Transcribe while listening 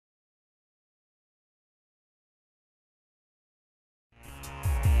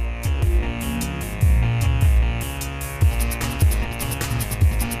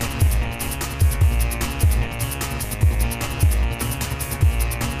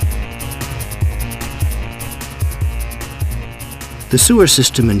The sewer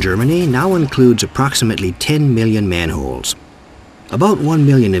system in Germany now includes approximately 10 million manholes. About 1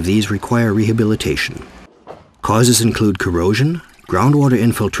 million of these require rehabilitation. Causes include corrosion, groundwater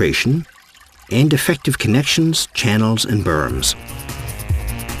infiltration, and defective connections, channels, and berms.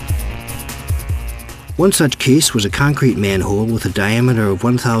 One such case was a concrete manhole with a diameter of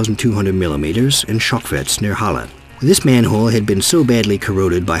 1,200 millimeters in Schockwitz near Halle. This manhole had been so badly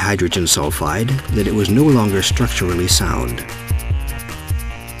corroded by hydrogen sulfide that it was no longer structurally sound.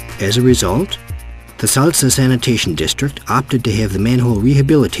 As a result, the Salza Sanitation District opted to have the manhole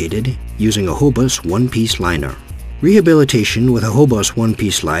rehabilitated using a Hobus one-piece liner. Rehabilitation with a Hobus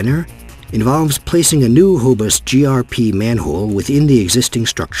one-piece liner involves placing a new Hobus GRP manhole within the existing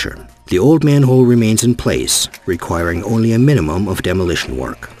structure. The old manhole remains in place, requiring only a minimum of demolition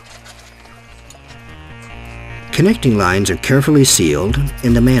work. Connecting lines are carefully sealed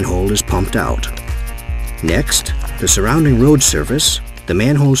and the manhole is pumped out. Next, the surrounding road surface, the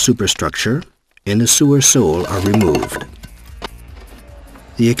manhole superstructure, and the sewer sole are removed.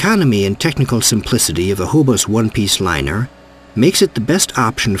 The economy and technical simplicity of the Hobus one-piece liner makes it the best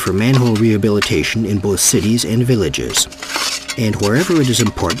option for manhole rehabilitation in both cities and villages, and wherever it is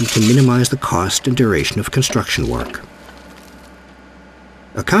important to minimize the cost and duration of construction work.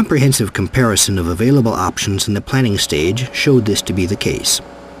 A comprehensive comparison of available options in the planning stage showed this to be the case.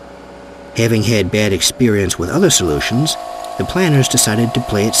 Having had bad experience with other solutions, the planners decided to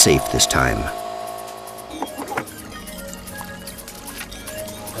play it safe this time.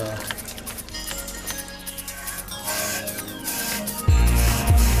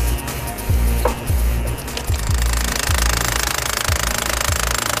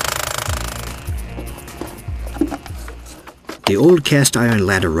 The old cast iron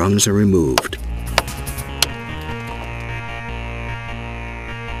ladder rungs are removed.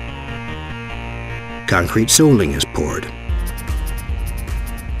 Concrete soling is poured.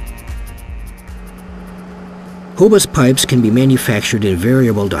 Hobus pipes can be manufactured in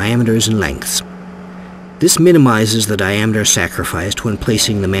variable diameters and lengths. This minimizes the diameter sacrificed when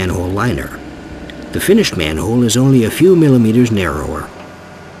placing the manhole liner. The finished manhole is only a few millimeters narrower.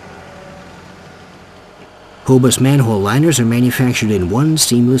 Hobus manhole liners are manufactured in one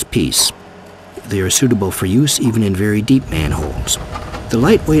seamless piece. They are suitable for use even in very deep manholes. The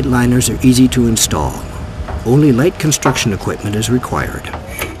lightweight liners are easy to install. Only light construction equipment is required.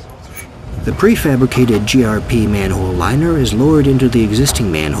 The prefabricated GRP manhole liner is lowered into the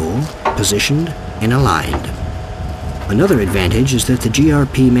existing manhole, positioned and aligned. Another advantage is that the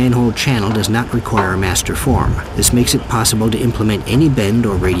GRP manhole channel does not require a master form. This makes it possible to implement any bend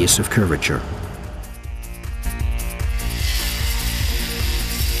or radius of curvature.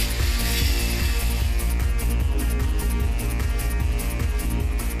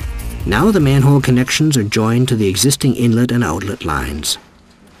 Now the manhole connections are joined to the existing inlet and outlet lines.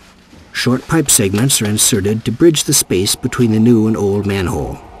 Short pipe segments are inserted to bridge the space between the new and old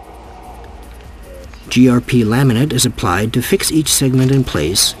manhole. GRP laminate is applied to fix each segment in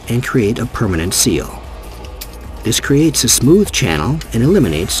place and create a permanent seal. This creates a smooth channel and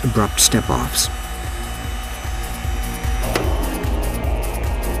eliminates abrupt step-offs.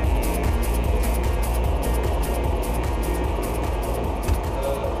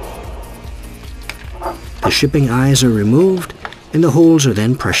 The shipping eyes are removed and the holes are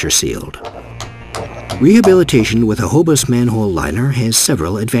then pressure sealed. Rehabilitation with a Hobus manhole liner has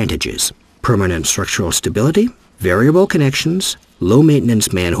several advantages: permanent structural stability, variable connections, low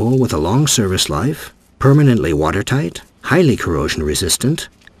maintenance manhole with a long service life, permanently watertight, highly corrosion resistant,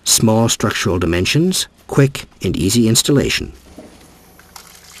 small structural dimensions, quick and easy installation.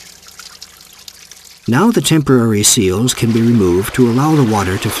 Now the temporary seals can be removed to allow the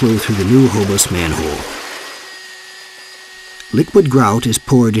water to flow through the new Hobus manhole. Liquid grout is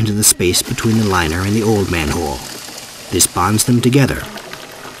poured into the space between the liner and the old manhole. This bonds them together.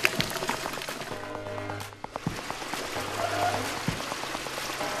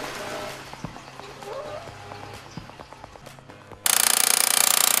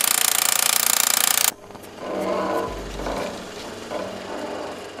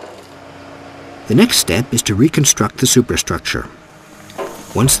 The next step is to reconstruct the superstructure.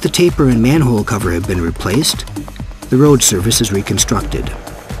 Once the taper and manhole cover have been replaced, the road surface is reconstructed.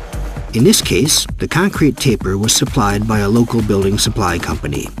 In this case, the concrete taper was supplied by a local building supply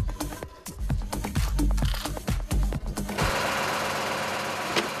company.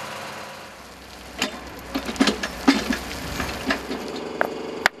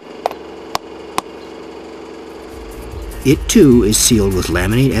 It too is sealed with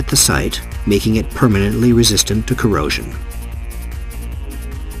laminate at the site, making it permanently resistant to corrosion.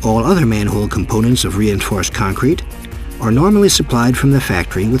 All other manhole components of reinforced concrete are normally supplied from the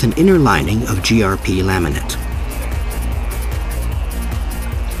factory with an inner lining of GRP laminate.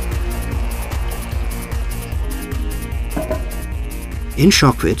 In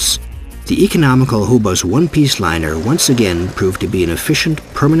Schockwitz, the economical Hobos one-piece liner once again proved to be an efficient,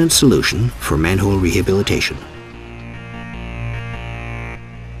 permanent solution for manhole rehabilitation.